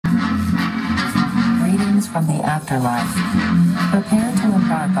from the afterlife. Prepare to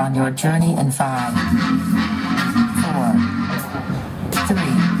embark on your journey in 5, 4, 3,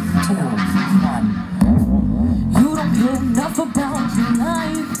 2, 1. You don't care enough about your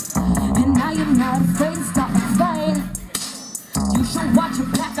life, and I am not afraid to start a fight. You should watch your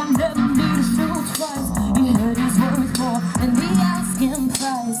back, I never need to shoot twice. Your head is worth more than the asking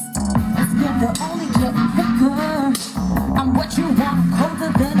price. It's never only getting quicker. I'm what you want,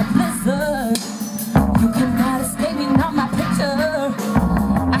 colder than a blizzard. You cannot escape me, not my picture.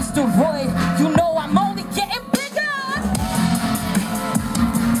 Asteroid, you know I'm only getting bigger.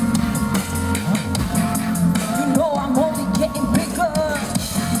 You know I'm only getting bigger.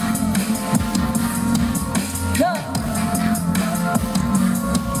 Yeah.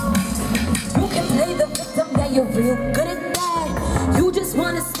 You can play the victim, yeah, you're real good at that. You just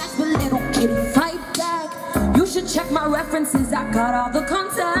wanna snatch my little kitty, fight back. You should check my references, I got all the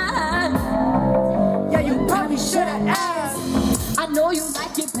content. Yeah, you probably should have asked. I know you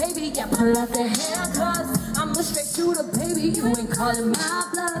like it, baby, yeah, pull out the handcuffs. I'm a straight shooter, baby, you ain't calling my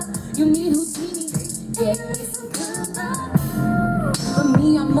bluff. You need Houdini, yeah, you need some good luck. For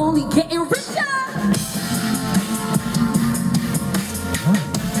me, I'm only getting richer.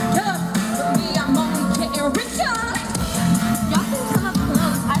 Yeah, for me, I'm only getting richer. Y'all can come up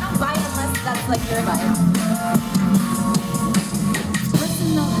close, I don't buy it unless that's like your vibe.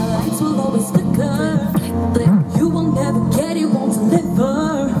 Personal highlights will always flicker. You will never get it, won't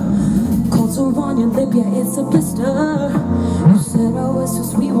deliver. Cold sore on your lip, yeah, it's a blister. You said I was too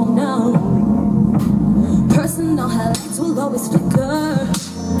sweet, well now. Personal highlights will always flicker.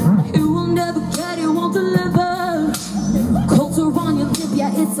 You will never get it, won't deliver. Cold sore on your lip,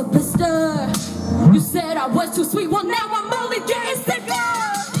 yeah, it's a blister. You said I was too sweet, well now I'm only getting sicker.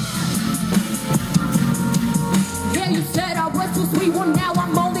 Yeah, you said I was too sweet, well now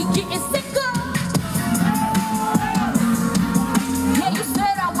I'm only getting sicker.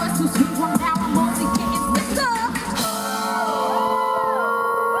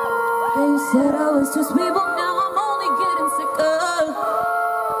 Said I was too sweet, but now I'm only getting sicker.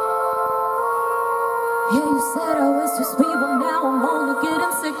 Yeah, you said I was too sweet, but now I'm only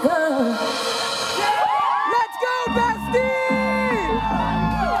getting sicker. Let's go, bestie!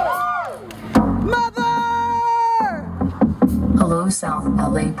 Mother! Hello, South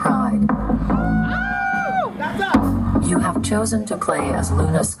LA Pride. That's up! You have chosen to play as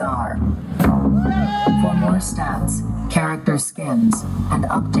Luna Scar. For more stats, character skins, and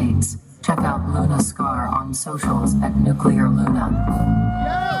updates, check out Luna Scar on socials at Nuclear Luna.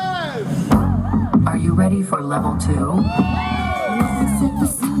 Yes! Are you ready for level 2? Set the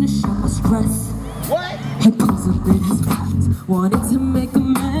scene to show my stress. What? He pulls up in his pants, wanting to make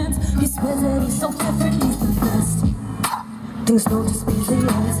amends. He swears that he's so different, he's the best. Things don't just be the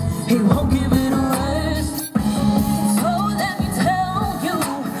yes, he won't give it a rest. So let me tell you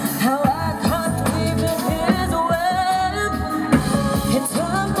how I caught him in his web. It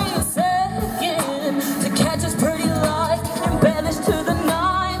took me a second to catch his pretty lies, embellished to the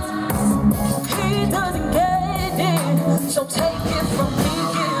nines. He doesn't get it, so take it from me,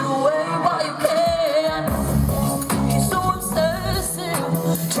 get away while you can. He's so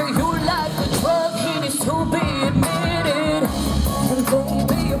obsessive, treat you like a drug, he needs to be admitted. And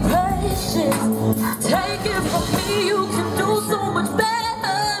baby, you're precious, take it from me, you can do so much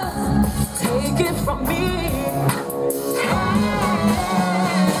better. Take it from me.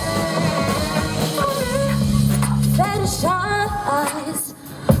 Fantasize,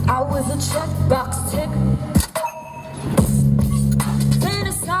 I was a checkbox tick.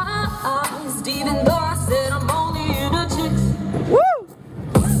 Fantasized, even though I said I'm only in a chick. Woo!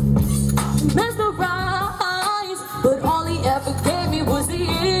 Mesmerized, but all he ever gave me was the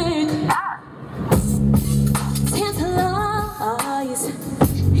ick. Tantalize,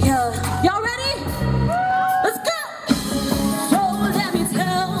 yeah. Y'all ready? Let's go! So let me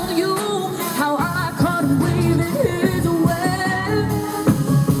tell you how I caught him weaving his web.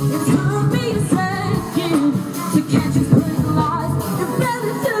 It took me a second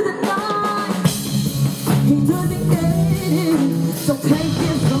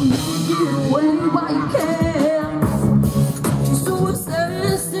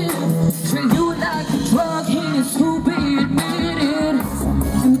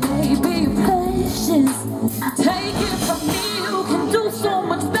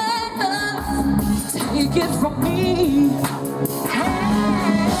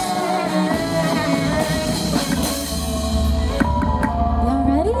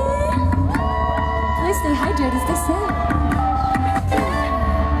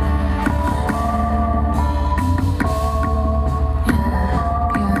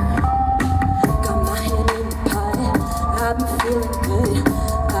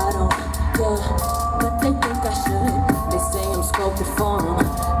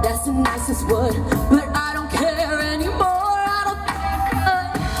nicest would, but I don't care anymore. I don't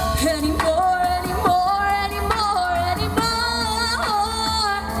care anymore, anymore, anymore, anymore,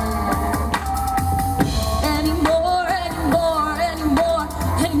 anymore, anymore, anymore,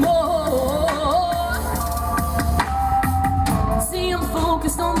 anymore. See, I'm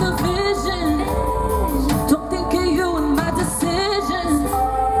focused on the vision. Don't think of you and my decisions.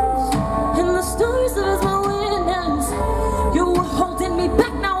 And the stories of my winnings. You were holding me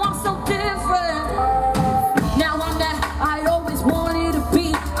back, now I'm so different. Now I'm that I always wanted to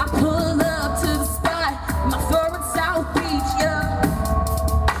be. I pull up to the spot, my fur in South Beach, yeah.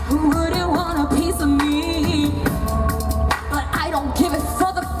 Who wouldn't want a piece of me? But I don't give it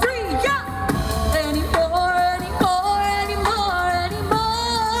for the free, yeah. Anymore, anymore, anymore, anymore.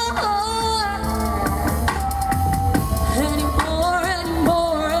 Anymore,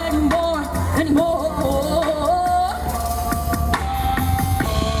 anymore, anymore, anymore.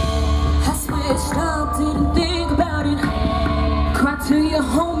 I switched up, didn't think about it. Cried to your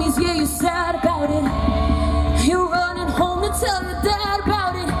homies, yeah, you're sad about it. You're running home to tell your dad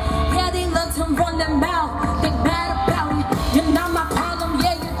about it. Yeah, they love to run their mouth, they mad about it. You're not my problem,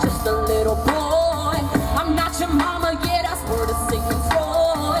 yeah, you're just a little boy. I'm not your mama, yeah, that's where the singing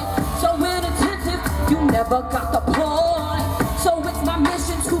Freud. So inattentive, you never got the point. So it's my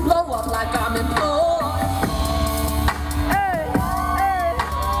mission to blow up like I'm employed.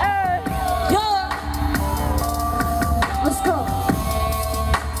 Yeah, let's go.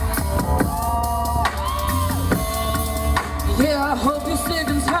 Yeah, I hope you're sick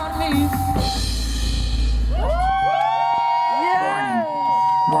and tired of me.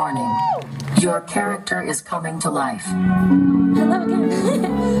 Warning. Your character is coming to life. Hello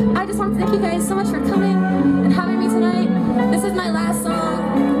again. I just want to thank you guys so much for coming and having me tonight. This is my last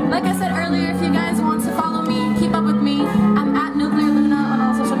song. Like I said earlier, if you guys want to follow me, keep up with me. I'm at Nuclear Luna on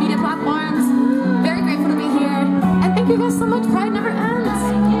all social media platforms. Very grateful to be here. And thank you guys so much. Pride never ends.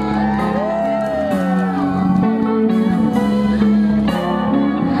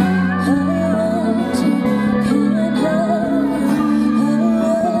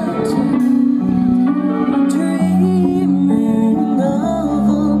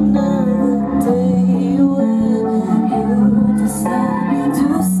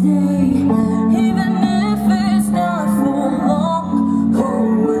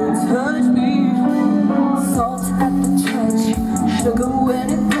 Sugar when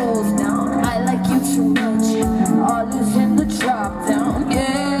it goes down, I like you too much. All is in the drop down,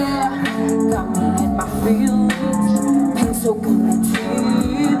 yeah. Got me in my feelings, pain so good at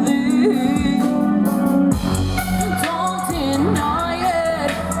TV. Don't deny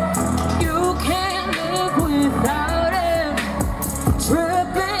it, you can't live without it.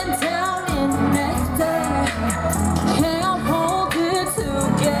 Dripping down in nectar, can't hold it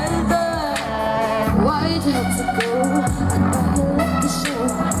together. Why'd you have to go?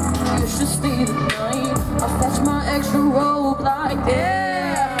 You should stay the night. I'll fetch my extra robe like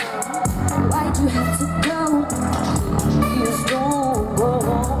yeah. Why'd you have to go? Please don't go.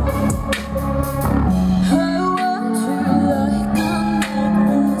 I want you like a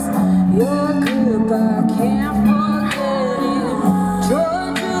necklace. Your goodbye can't forget it.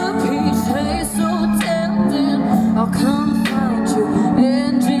 Georgia peach tastes so tempting. I'll come find you,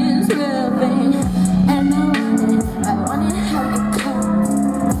 engines revving. And I want it how it comes.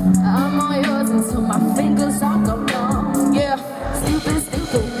 I'm all yours until my fingers are gone. Yeah, stupid,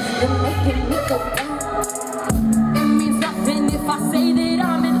 stupid, you're making me go down. It means nothing if I say that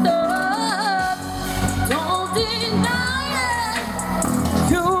I'm in love. Don't deny it,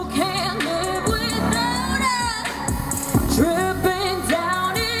 you can't live without it. Dripping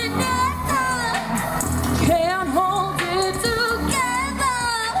down in nectar, can't hold it together.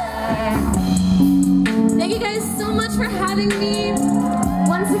 Thank you guys so much for having me.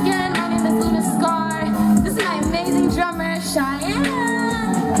 Once again, my name is Luna Scar. This is my amazing drummer, Cheyenne.